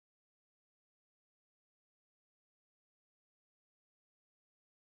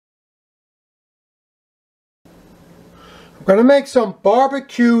I'm going to make some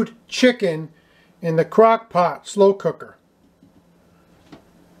barbecued chicken in the crock pot slow cooker.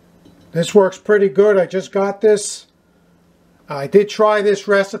 This works pretty good. I just got this. I did try this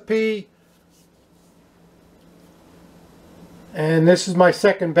recipe, and this is my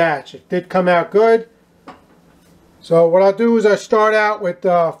second batch. It did come out good. So what I'll do is I start out with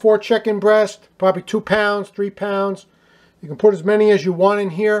 4 chicken breasts, probably 2 pounds, 3 pounds. You can put as many as you want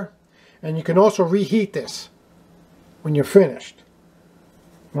in here, and you can also reheat this when you're finished.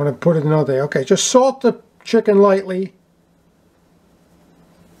 I want to put it another day. Okay, just salt the chicken lightly.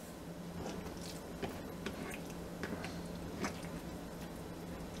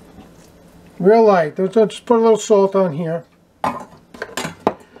 Real light. Just put a little salt on here. Now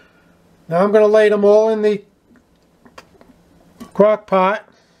I'm going to lay them all in the crock pot.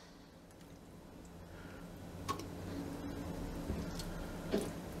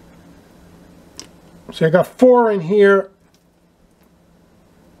 So I got 4 in here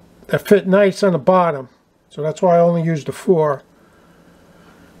that fit nice on the bottom. So that's why I only used the 4.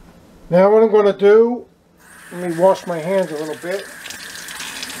 Now what I'm going to do, let me wash my hands a little bit.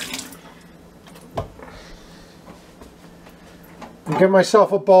 And get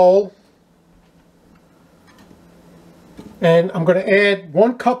myself a bowl. And I'm going to add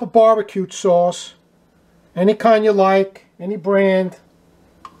 1 cup of barbecue sauce. Any kind you like, any brand.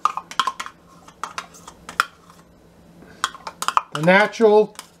 The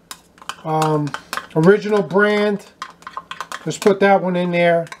natural, original brand. Just put that one in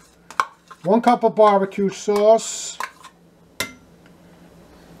there. 1 cup of barbecue sauce.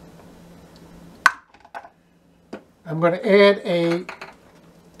 I'm going to add a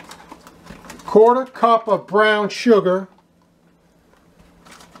 1/4 cup of brown sugar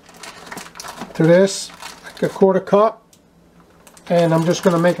to this, like a 1/4 cup, and I'm just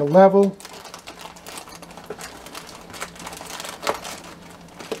going to make a level.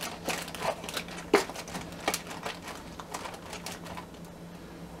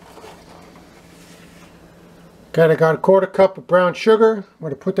 Okay, I got a 1/4 cup of brown sugar. I'm going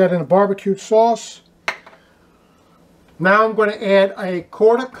to put that in a barbecue sauce. Now I'm going to add a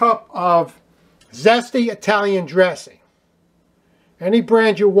 1/4 cup of Zesty Italian dressing. Any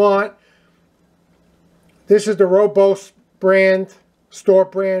brand you want. This is the Robust brand, store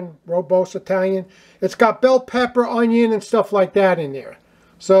brand, Robust Italian. It's got bell pepper, onion, and stuff like that in there.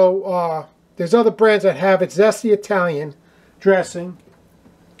 So there's other brands that have it. Zesty Italian dressing.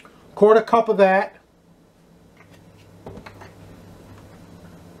 1/4 cup of that.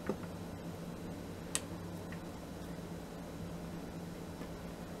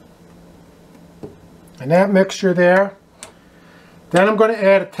 And that mixture there. Then I'm going to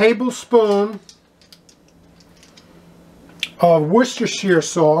add a tablespoon of Worcestershire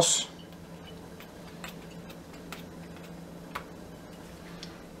sauce.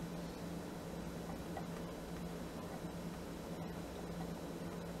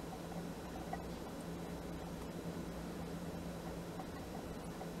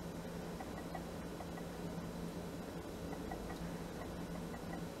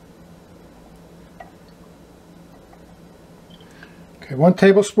 Okay, 1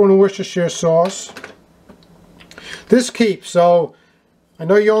 tablespoon of Worcestershire sauce. This keeps, so I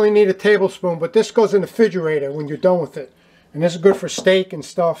know you only need a tablespoon, but this goes in the refrigerator when you're done with it. And this is good for steak and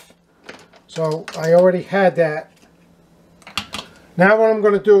stuff. So I already had that. Now what I'm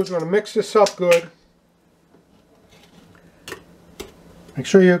going to do is I'm going to mix this up good. Make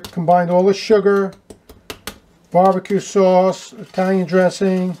sure you combine all the sugar, barbecue sauce, Italian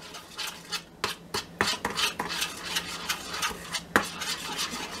dressing.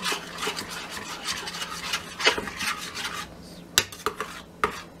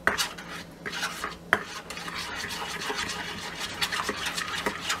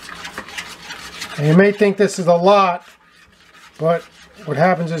 And you may think this is a lot, but what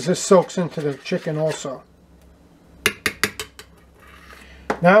happens is this soaks into the chicken also.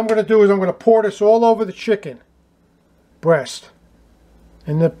 Now I'm going to do is I'm going to pour this all over the chicken breast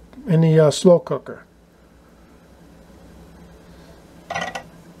in the slow cooker.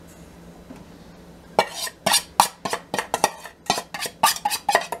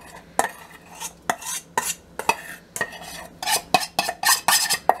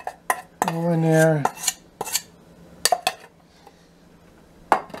 All in there.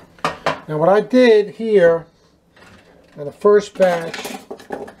 Now what I did here in the first batch,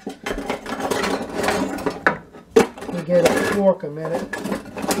 let me get a fork a minute.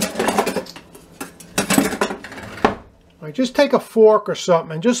 I just take a fork or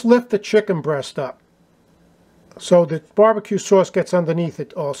something and just lift the chicken breast up so the barbecue sauce gets underneath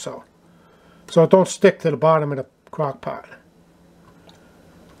it also, so it don't stick to the bottom of the crock pot.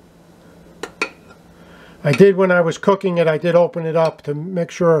 I did, when I was cooking it, I did open it up to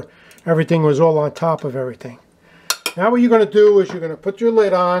make sure everything was all on top of everything. Now what you're going to do is you're going to put your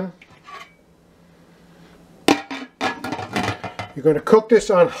lid on. You're going to cook this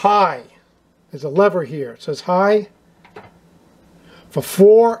on high. There's a lever here. It says high. For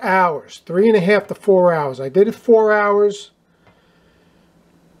 4 hours. 3.5 to 4 hours. I did it 4 hours.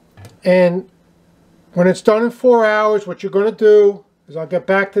 And when it's done in 4 hours, what you're going to do is, I'll get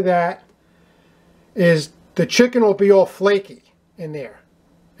back to that, is the chicken will be all flaky in there.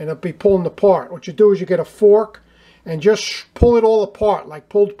 And it'll be pulling apart. What you do is you get a fork and just pull it all apart like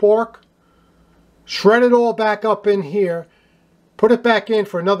pulled pork. Shred it all back up in here. Put it back in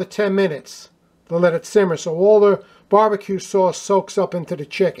for another 10 minutes to let it simmer so all the barbecue sauce soaks up into the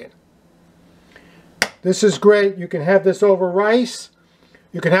chicken. This is great. You can have this over rice.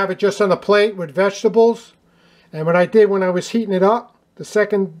 You can have it just on a plate with vegetables. And what I did when I was heating it up the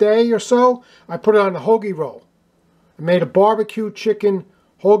second day or so, I put it on a hoagie roll. I made a barbecue chicken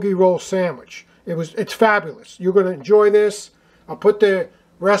hoagie roll sandwich. It's fabulous. You're going to enjoy this. I'll put the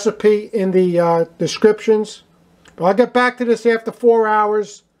recipe in the descriptions. But I'll get back to this after 4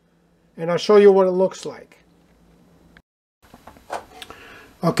 hours and I'll show you what it looks like.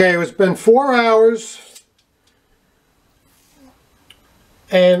 Okay, it's been 4 hours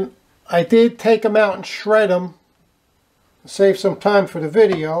and I did take them out and shred them to save some time for the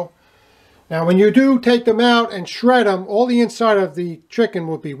video. Now when you do take them out and shred them, all the inside of the chicken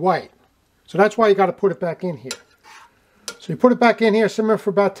will be white. So that's why you got to put it back in here. So you put it back in here, simmer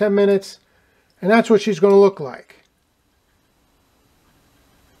for about 10 minutes, and that's what she's going to look like.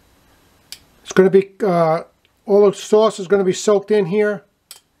 It's going to be, all the sauce is going to be soaked in here.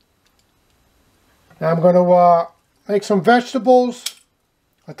 Now I'm going to make some vegetables.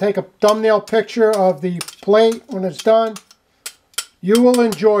 I'll take a thumbnail picture of the plate when it's done. You will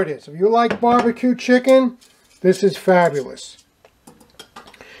enjoy this. If you like barbecue chicken, this is fabulous.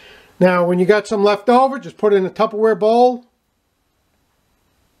 Now when you got some left over, just put it in a Tupperware bowl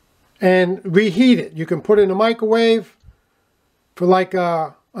and reheat it. You can put it in a microwave for like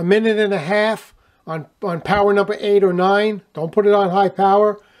a minute and a half on power number 8 or 9. Don't put it on high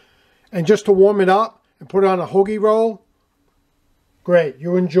power. And just to warm it up and put it on a hoagie roll. Great,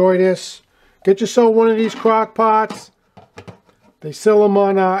 you enjoy this. Get yourself one of these crock pots. They sell them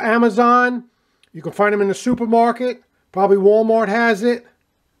on Amazon. You can find them in the supermarket. Probably Walmart has it.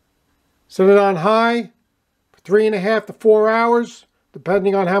 Set it on high for 3.5 to 4 hours,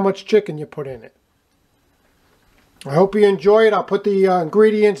 depending on how much chicken you put in it. I hope you enjoy it. I'll put the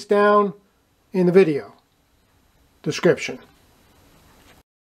ingredients down in the video description.